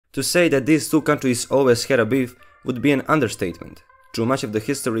To say that these two countries always had a beef would be an understatement. Through much of the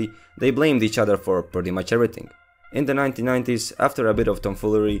history, they blamed each other for pretty much everything. In the 1990s, after a bit of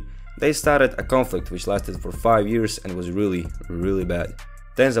tomfoolery, they started a conflict which lasted for 5 years and was really bad.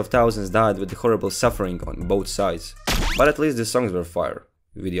 Tens of thousands died with horrible suffering on both sides. But at least the songs were fire.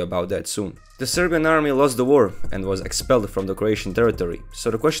 Video about that soon. The Serbian army lost the war and was expelled from the Croatian territory, so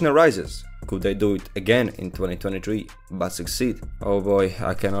the question arises, could they do it again in 2023, but succeed? Oh boy,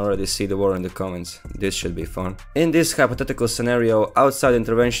 I can already see the war in the comments, this should be fun. In this hypothetical scenario, outside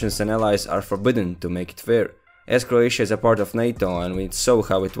interventions and allies are forbidden to make it fair, as Croatia is a part of NATO and we saw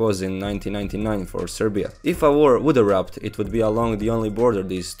how it was in 1999 for Serbia. If a war would erupt, it would be along the only border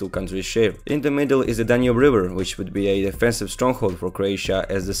these two countries share. In the middle is the Danube River, which would be a defensive stronghold for Croatia,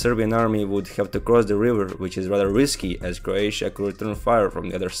 as the Serbian army would have to cross the river, which is rather risky as Croatia could return fire from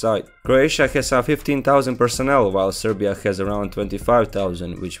the other side. Croatia has 15,000 personnel while Serbia has around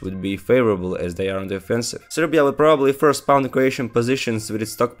 25,000, which would be favorable as they are on the offensive. Serbia will probably first pound Croatian positions with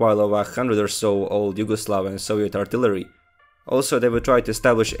its stockpile of 100 or so old Yugoslav and Soviet artillery. Also, they will try to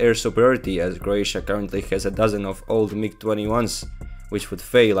establish air superiority, as Croatia currently has a dozen of old MiG-21s, which would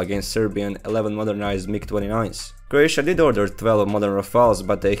fail against Serbian 11 modernized MiG-29s. Croatia did order 12 modern Rafales,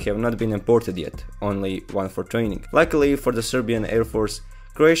 but they have not been imported yet, only one for training. Luckily for the Serbian Air Force,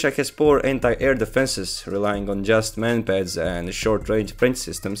 Croatia has poor anti-air defenses, relying on just manpads and short-range French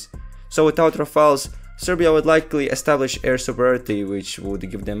systems, so without Rafales, Serbia would likely establish air superiority, which would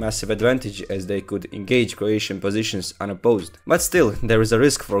give them massive advantage as they could engage Croatian positions unopposed. But still, there is a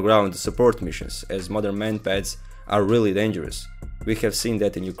risk for ground support missions, as modern manpads are really dangerous. We have seen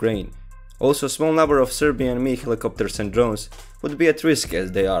that in Ukraine. Also, a small number of Serbian MiG helicopters and drones would be at risk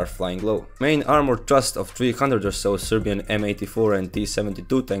as they are flying low. Main armored thrust of 300 or so Serbian M84 and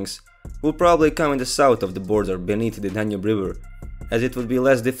T-72 tanks will probably come in the south of the border beneath the Danube River, as it would be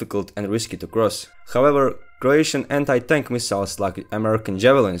less difficult and risky to cross. However, Croatian anti-tank missiles like American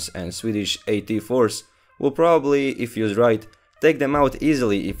Javelins and Swedish AT-4s will probably, if used right, take them out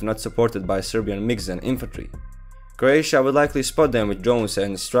easily if not supported by Serbian MiGs and infantry. Croatia would likely spot them with drones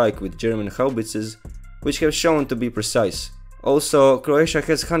and strike with German howitzers, which have shown to be precise. Also, Croatia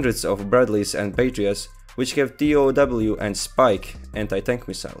has hundreds of Bradleys and Patriots, which have TOW and Spike anti-tank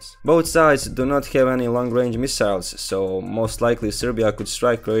missiles. Both sides do not have any long-range missiles, so most likely Serbia could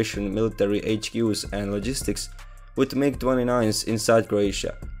strike Croatian military HQs and logistics with MiG-29s inside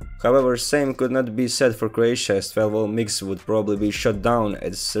Croatia. However, same could not be said for Croatia, as 12 MiGs would probably be shot down,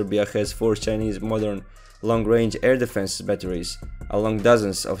 as Serbia has 4 Chinese modern long-range air defense batteries, along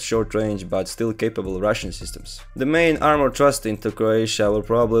dozens of short-range but still capable Russian systems. The main armor thrust into Croatia will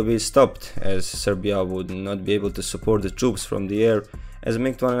probably be stopped, as Serbia would not be able to support the troops from the air, as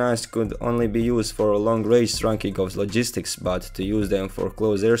MiG-29s could only be used for long-range trunking of logistics, but to use them for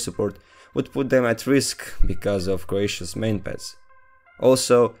close air support would put them at risk because of Croatia's manpads.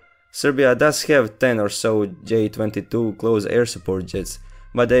 Also, Serbia does have 10 or so J-22 close air support jets,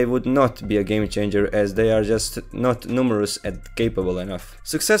 but they would not be a game changer as they are just not numerous and capable enough.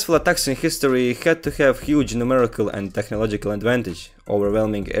 Successful attacks in history had to have huge numerical and technological advantage,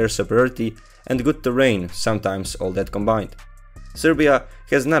 overwhelming air superiority and good terrain, sometimes all that combined. Serbia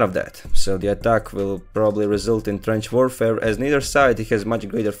has none of that, so the attack will probably result in trench warfare, as neither side has much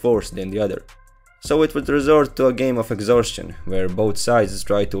greater force than the other. So it would resort to a game of exhaustion, where both sides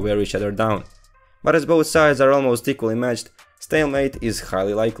try to wear each other down. But as both sides are almost equally matched, stalemate is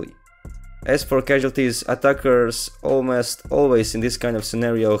highly likely. As for casualties, attackers almost always in this kind of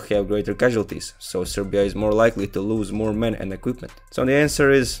scenario have greater casualties, so Serbia is more likely to lose more men and equipment. So the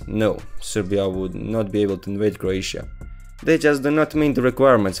answer is no, Serbia would not be able to invade Croatia. They just do not meet the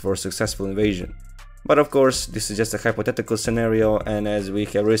requirements for successful invasion. But of course, this is just a hypothetical scenario, and as we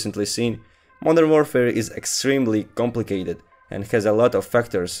have recently seen, modern warfare is extremely complicated and has a lot of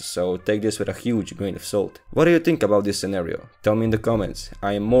factors, so take this with a huge grain of salt. What do you think about this scenario? Tell me in the comments,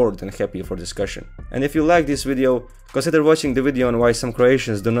 I am more than happy for discussion. And if you like this video, consider watching the video on why some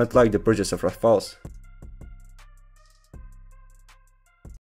Croatians do not like the purchase of Rafales.